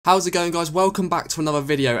How's it going, guys? Welcome back to another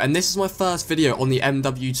video, and this is my first video on the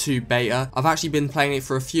MW2 beta. I've actually been playing it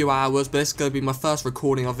for a few hours, but this is going to be my first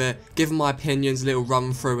recording of it, giving my opinions, a little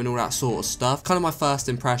run through and all that sort of stuff, kind of my first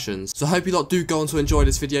impressions. So I hope you lot do go on to enjoy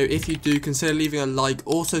this video. If you do, consider leaving a like,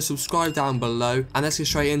 also subscribe down below, and let's get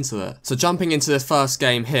straight into it. So jumping into the first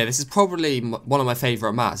game here, this is probably one of my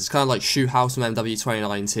favourite maps. It's kind of like Shoot House from MW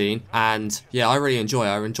 2019, and yeah, I really enjoy it.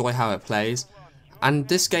 I enjoy how it plays, and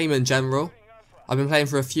this game in general, I've been playing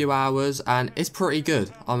for a few hours and it's pretty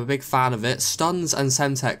good. I'm a big fan of it. Stuns and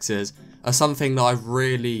semtexes are something that I've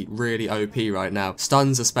really OP right now.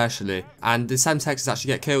 Stuns especially. And the semtexes actually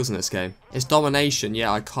get kills in this game. It's domination,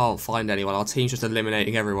 yeah, I can't find anyone. Our team's just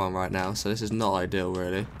eliminating everyone right now, so this is not ideal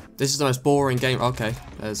really. This is the most boring game. Okay,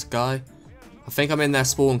 there's a guy. I think I'm in their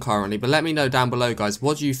spawn currently, but let me know down below, guys,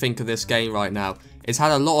 what do you think of this game right now? It's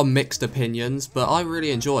had a lot of mixed opinions, but I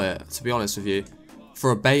really enjoy it, to be honest with you. For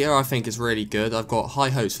a beta, I think it's really good. I've got high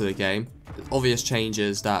hopes for the game. Obvious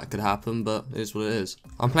changes that could happen, but it is what it is.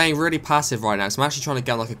 I'm playing really passive right now, so I'm actually trying to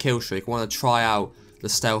get on like a kill streak. I want to try out the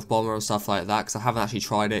stealth bomber and stuff like that, because I haven't actually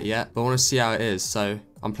tried it yet. But I want to see how it is, so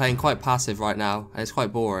I'm playing quite passive right now, and it's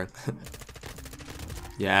quite boring.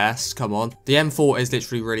 Yes, come on. The M4 is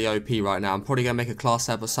literally really OP right now. I'm probably going to make a class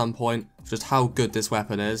up at some point, just how good this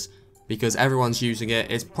weapon is. Because everyone's using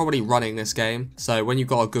it, it's probably running this game. So when you've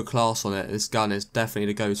got a good class on it, this gun is definitely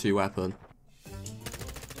the go-to weapon.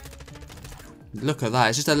 Look at that,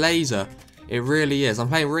 it's just a laser. It really is. I'm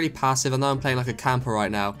playing really passive. I know I'm playing like a camper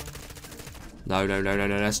right now. No,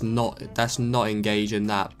 that's not engaging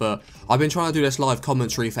that. But I've been trying to do this live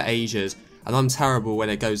commentary for ages, and I'm terrible when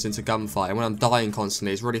it goes into gunfight. And when I'm dying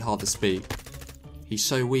constantly, it's really hard to speak. He's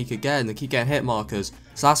so weak again, they keep getting hit markers.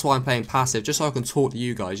 So that's why I'm playing passive, just so I can talk to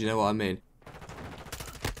you guys, you know what I mean.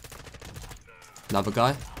 Another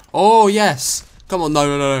guy. Oh, yes! Come on,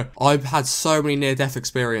 no. I've had so many near-death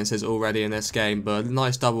experiences already in this game, but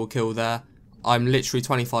nice double kill there. I'm literally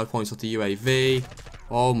 25 points off the UAV.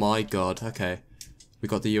 Oh my god, okay. We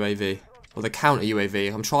got the UAV. Well, the counter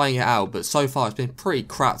UAV. I'm trying it out, but so far it's been pretty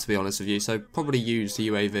crap, to be honest with you, so probably use the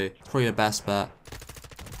UAV. Probably the best bet.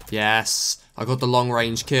 Yes! I got the long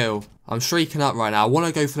range kill. I'm shrieking up right now. I want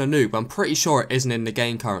to go for the nuke, but I'm pretty sure it isn't in the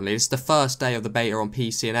game currently. It's the first day of the beta on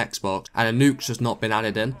PC and Xbox, and a nuke's just not been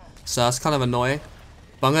added in. So that's kind of annoying.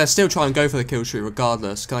 But I'm going to still try and go for the kill streak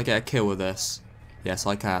regardless. Can I get a kill with this? Yes,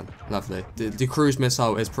 I can. Lovely. The cruise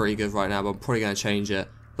missile is pretty good right now, but I'm probably going to change it.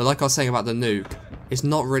 But like I was saying about the nuke, it's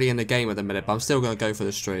not really in the game at the minute, but I'm still going to go for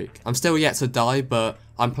the streak. I'm still yet to die, but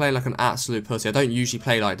I'm playing like an absolute pussy. I don't usually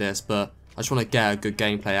play like this, but I just want to get a good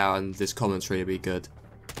gameplay out, and this commentary will be good.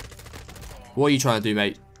 What are you trying to do,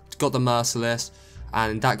 mate? Got the merciless,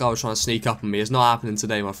 and that guy was trying to sneak up on me. It's not happening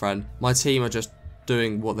today, my friend. My team are just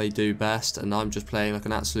doing what they do best, and I'm just playing like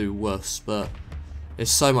an absolute wuss. But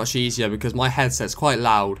it's so much easier because my headset's quite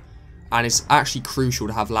loud, and it's actually crucial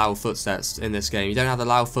to have loud footsteps in this game. You don't have the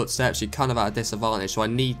loud footsteps, you're kind of at a disadvantage, so I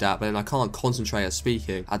need that, but then I can't concentrate at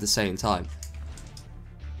speaking at the same time.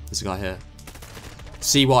 There's a guy here.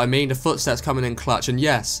 See what I mean? The footsteps coming in clutch, and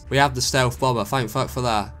yes, we have the stealth bomber. Thank fuck for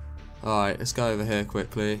that. Alright, let's go over here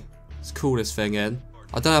quickly. Let's call this thing in.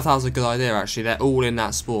 I don't know if that was a good idea actually. They're all in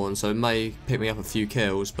that spawn, so it may pick me up a few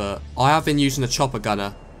kills, but I have been using the chopper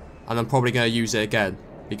gunner, and I'm probably going to use it again,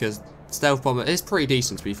 because stealth bomber is pretty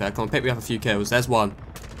decent to be fair. Come on, pick me up a few kills. There's one.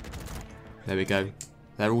 There we go.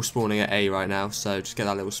 They're all spawning at A right now, so just get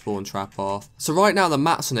that little spawn trap off. So right now, the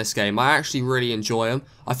maps on this game, I actually really enjoy them.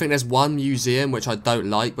 I think there's one museum which I don't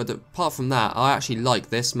like, but apart from that, I actually like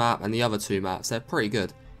this map and the other two maps. They're pretty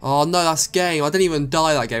good. Oh no, that's game. I didn't even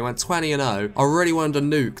die that game. I went 20-0. I really wanted a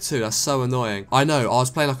nuke too. That's so annoying. I know, I was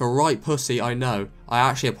playing like a right pussy, I know. I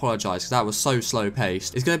actually apologise because that was so slow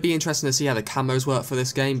paced. It's going to be interesting to see how the camos work for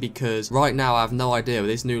this game, because right now I have no idea with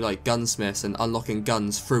this new like gunsmiths and unlocking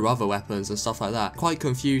guns through other weapons and stuff like that. Quite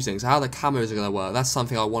confusing. So how the camos are going to work, that's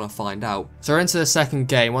something I want to find out. So we're into the second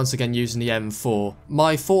game, once again using the M4.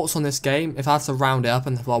 My thoughts on this game, if I had to round it up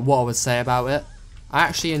and what I would say about it, I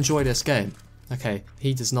actually enjoy this game. Okay,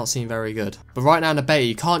 he does not seem very good. But right now in the beta,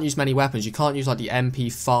 you can't use many weapons. You can't use like the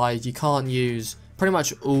MP5. You can't use pretty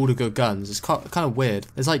much all the good guns. It's kind of weird.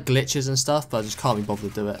 There's like glitches and stuff, but I just can't be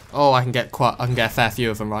bothered to do it. Oh, I can get a fair few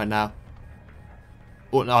of them right now.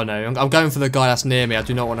 Oh no, I'm going for the guy that's near me. I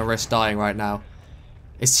do not want to risk dying right now.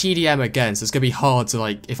 It's TDM again, so it's gonna be hard to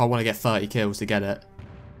like, if I want to get 30 kills to get it.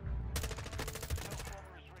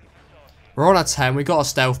 We're on a 10. We got a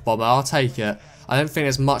stealth bomber. I'll take it. I don't think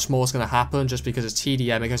there's much more is going to happen just because it's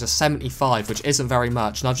TDM. It goes to 75, which isn't very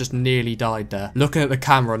much, and I've just nearly died there. Looking at the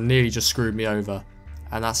camera nearly just screwed me over.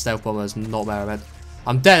 And that stealth bomber is not where I meant.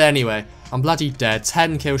 I'm dead anyway. I'm bloody dead.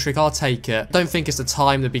 10 kill streak, I'll take it. Don't think it's the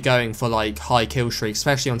time to be going for like high kill streak,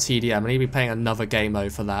 especially on TDM. I need to be playing another game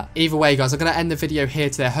mode for that. Either way, guys, I'm going to end the video here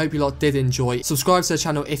today. I hope you lot did enjoy. Subscribe to the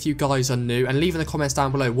channel if you guys are new, and leave in the comments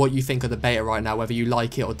down below what you think of the beta right now, whether you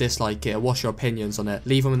like it or dislike it, or what's your opinions on it.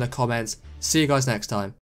 Leave them in the comments. See you guys next time.